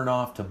northern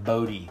turnoff to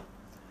Bodie.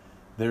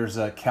 There's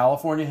a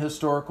California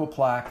historical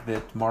plaque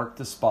that marked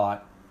the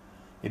spot.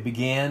 It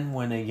began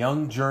when a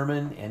young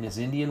German and his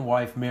Indian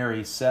wife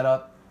Mary set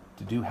up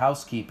to do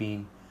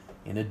housekeeping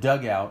in a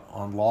dugout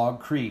on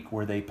Log Creek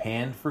where they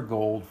panned for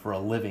gold for a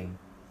living.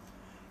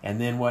 And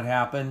then what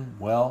happened?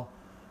 Well,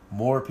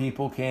 more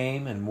people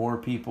came and more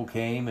people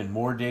came, and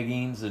more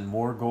diggings and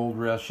more gold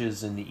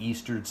rushes in the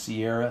eastern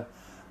Sierra.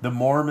 The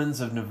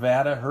Mormons of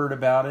Nevada heard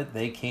about it.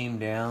 They came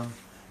down.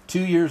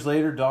 2 years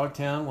later,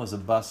 Dogtown was a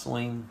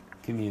bustling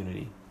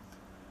community.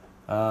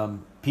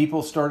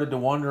 People started to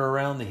wander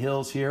around the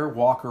hills here.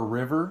 Walker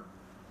River,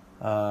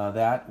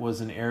 that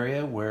was an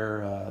area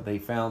where they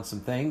found some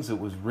things. It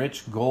was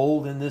rich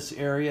gold in this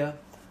area.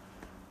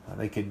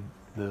 They could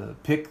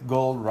pick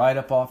gold right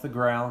up off the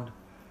ground,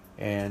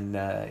 and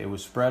it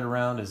was spread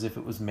around as if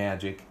it was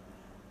magic.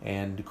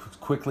 And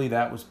quickly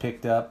that was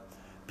picked up.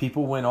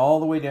 People went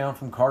all the way down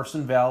from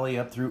Carson Valley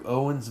up through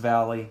Owens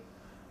Valley.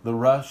 The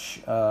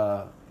rush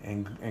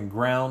and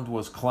ground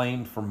was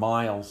claimed for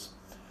miles.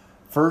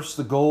 First,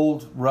 the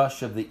gold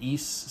rush of the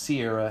East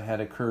Sierra had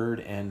occurred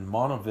and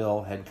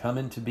Monoville had come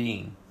into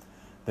being.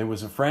 There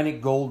was a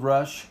frantic gold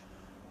rush,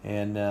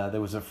 and there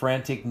was a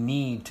frantic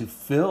need to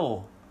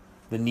fill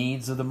the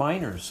needs of the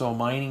miners. So a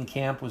mining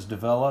camp was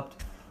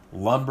developed.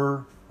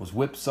 Lumber was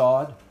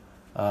whipsawed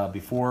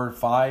before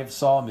 5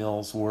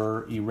 sawmills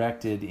were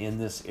erected in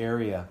this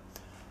area.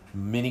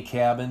 Many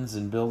cabins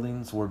and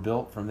buildings were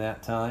built from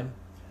that time.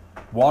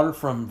 Water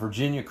from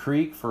Virginia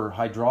Creek for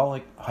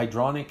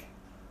hydronic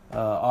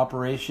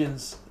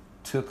operations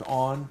took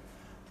on.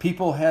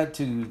 People had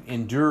to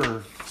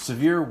endure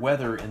severe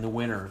weather in the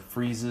winter.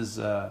 Freezes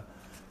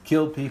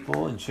killed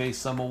people and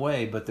chased some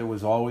away, but there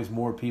was always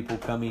more people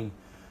coming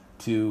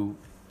to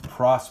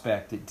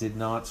prospect. It did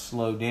not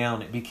slow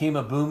down. It became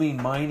a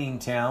booming mining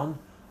town,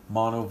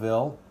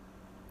 Monoville.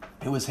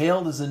 It was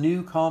hailed as a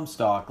new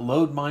Comstock.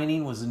 Lode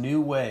mining was a new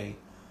way.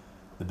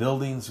 The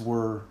buildings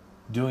were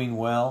doing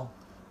well.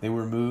 They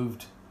were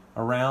moved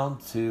around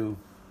to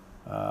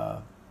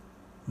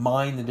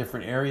mine the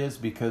different areas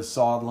because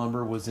sawed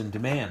lumber was in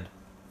demand.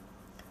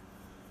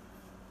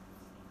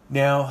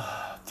 Now,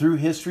 through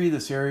history,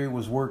 this area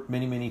was worked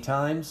many, many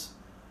times.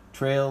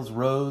 Trails,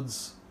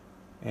 roads,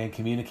 and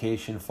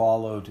communication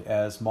followed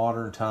as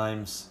modern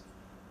times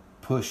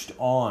pushed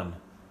on.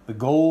 The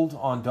gold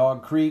on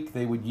Dog Creek,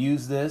 they would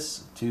use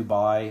this to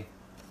buy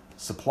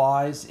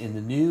supplies in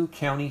the new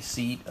county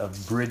seat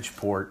of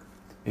Bridgeport.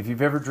 If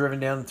you've ever driven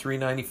down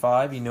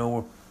 395, you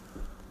know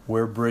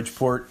where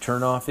Bridgeport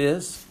turnoff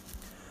is.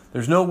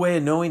 There's no way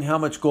of knowing how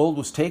much gold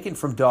was taken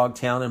from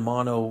Dogtown and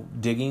Mono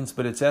diggings,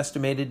 but it's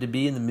estimated to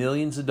be in the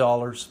millions of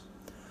dollars.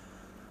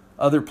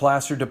 Other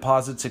placer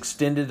deposits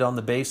extended on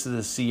the base of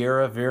the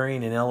Sierra,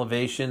 varying in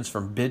elevations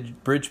from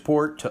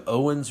Bridgeport to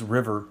Owens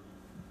River.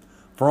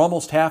 For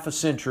almost half a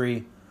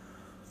century,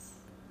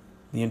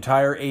 the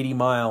entire 80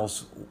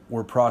 miles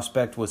were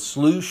prospect with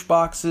sluice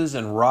boxes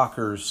and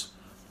rockers.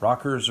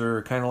 Rockers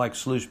are kind of like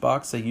sluice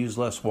box. They use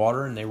less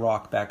water and they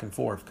rock back and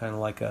forth, kind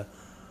of like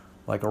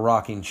a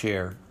rocking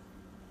chair.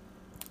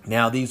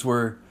 Now these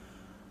were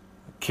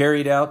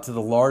carried out to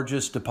the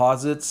largest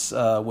deposits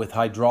with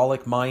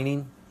hydraulic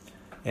mining,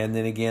 and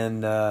then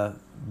again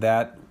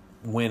that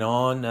went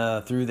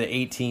on through the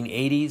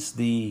 1880s.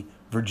 The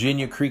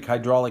Virginia Creek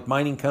Hydraulic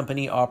Mining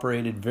Company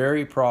operated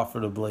very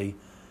profitably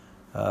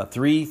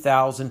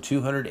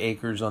 3,200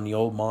 acres on the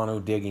old Mono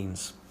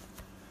diggings.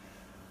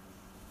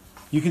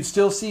 You can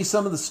still see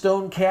some of the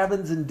stone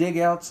cabins and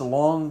digouts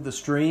along the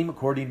stream,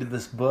 according to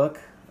this book.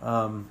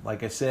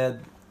 Like I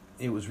said,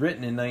 it was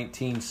written in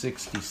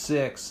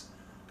 1966,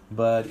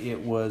 but it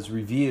was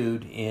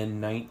reviewed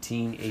in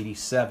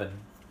 1987.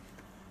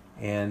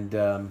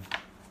 And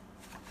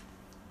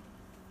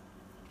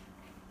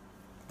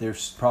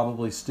there's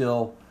probably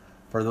still,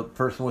 for the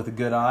person with a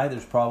good eye,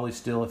 there's probably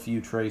still a few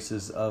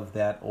traces of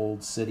that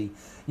old city.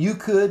 You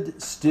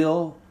could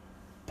still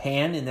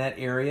pan in that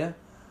area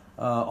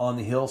on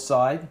the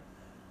hillside.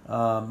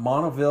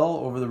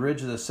 Monoville over the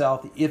ridge of the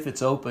south, if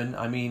it's open.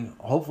 I mean,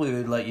 hopefully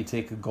they'd let you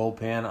take a gold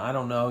pan. I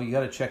don't know. You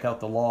got to check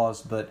out the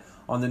laws. But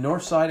on the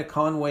north side of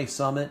Conway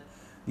Summit,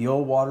 the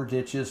old water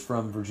ditches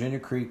from Virginia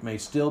Creek may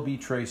still be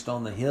traced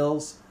on the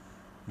hills.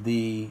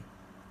 The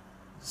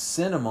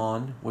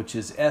Cinnamon, which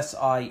is Sinnamon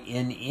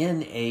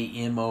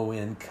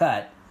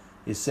cut,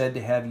 is said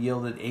to have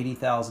yielded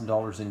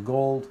 $80,000 in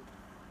gold.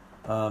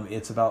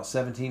 It's about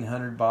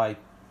 1,700 by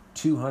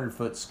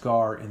 200-foot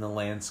scar in the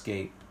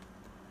landscape.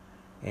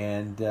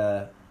 And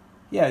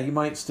you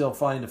might still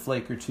find a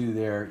flake or two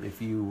there if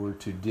you were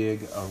to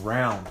dig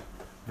around.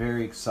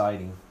 Very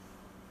exciting.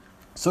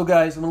 So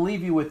guys, I'm going to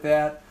leave you with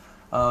that.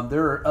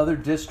 There are other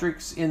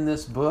districts in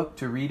this book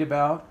to read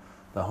about.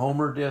 The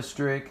Homer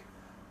District,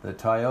 the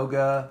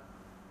Tioga,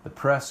 the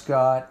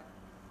Prescott,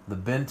 the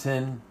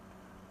Benton,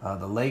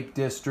 the Lake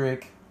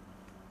District,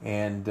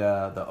 and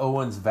the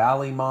Owens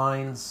Valley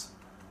Mines,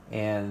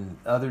 and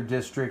other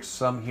districts,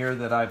 some here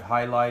that I've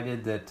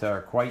highlighted that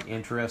are quite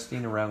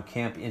interesting around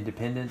Camp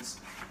Independence.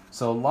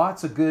 So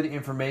lots of good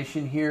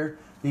information here.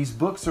 These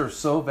books are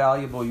so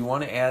valuable. You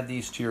want to add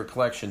these to your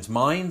collections.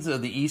 Mines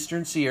of the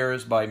Eastern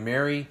Sierras by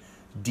Mary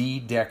D.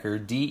 Decker,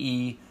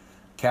 D-E,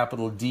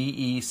 capital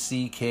D-E-C-K-E-R,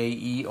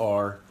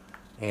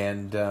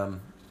 and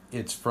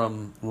it's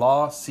from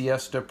La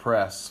Siesta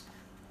Press.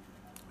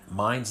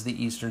 Mines of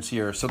the Eastern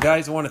Sierra. So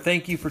guys, I want to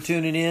thank you for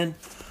tuning in.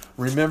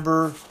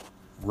 Remember,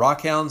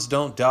 rockhounds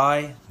don't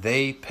die,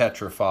 they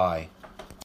petrify.